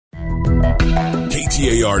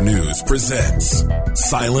KTAR News presents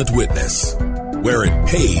Silent Witness, where it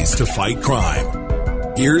pays to fight crime.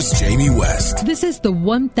 Here's Jamie West. This is the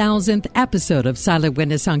 1000th episode of Silent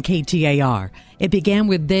Witness on KTAR. It began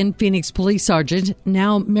with then Phoenix Police Sergeant,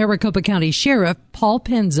 now Maricopa County Sheriff, Paul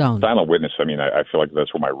Penzone. Silent Witness, I feel like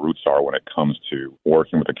that's where my roots are when it comes to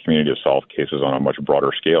working with the community to solve cases on a much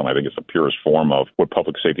broader scale, and I think it's the purest form of what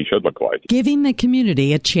public safety should look like. Giving the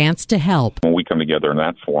community a chance to help. When we come together in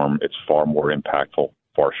that form, it's far more impactful,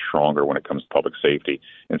 far stronger when it comes to public safety,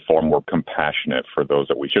 and far more compassionate for those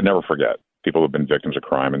that we should never forget. People who have been victims of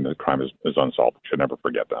crime and the crime is unsolved. We should never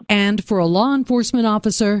forget them. And for a law enforcement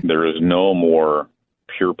officer, there is no more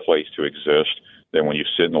pure place to exist than when you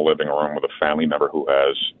sit in the living room with a family member who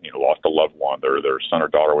has lost a loved one, their son or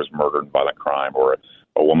daughter was murdered in violent crime, or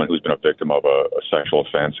a woman who's been a victim of a sexual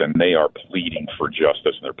offense, and they are pleading for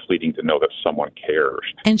justice, and they're pleading to know that someone cares.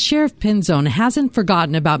 And Sheriff Penzone hasn't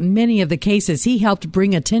forgotten about many of the cases he helped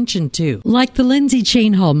bring attention to, like the Lindsay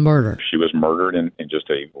Chainhall murder. She was murdered in just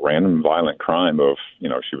a random violent crime of,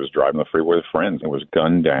 she was driving the freeway with friends and was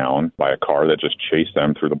gunned down by a car that just chased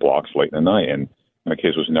them through the blocks late in the night, and the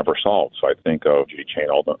case was never solved. So I think of Judy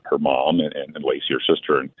Chainhall, her mom, and Lacey, her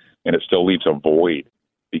sister, and it still leaves a void,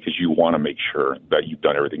 because you want to make sure that you've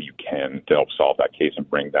done everything you can to help solve that case and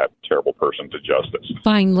bring that terrible person to justice.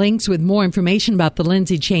 Find links with more information about the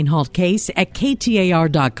Lindsay Chainhall case at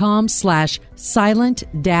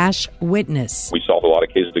ktar.com/silent-witness. We solved a lot of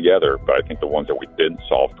cases together, but I think the ones that we didn't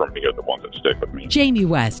solve for me are the ones that stick with me. Jamie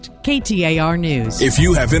West, KTAR News. If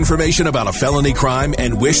you have information about a felony crime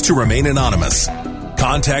and wish to remain anonymous,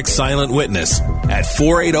 contact Silent Witness at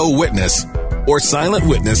 480-WITNESS or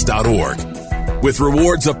silentwitness.org. With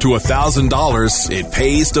rewards up to $1,000, it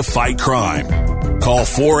pays to fight crime. Call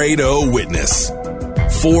 480-WITNESS,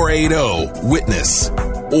 480-WITNESS,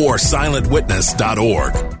 or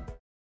silentwitness.org.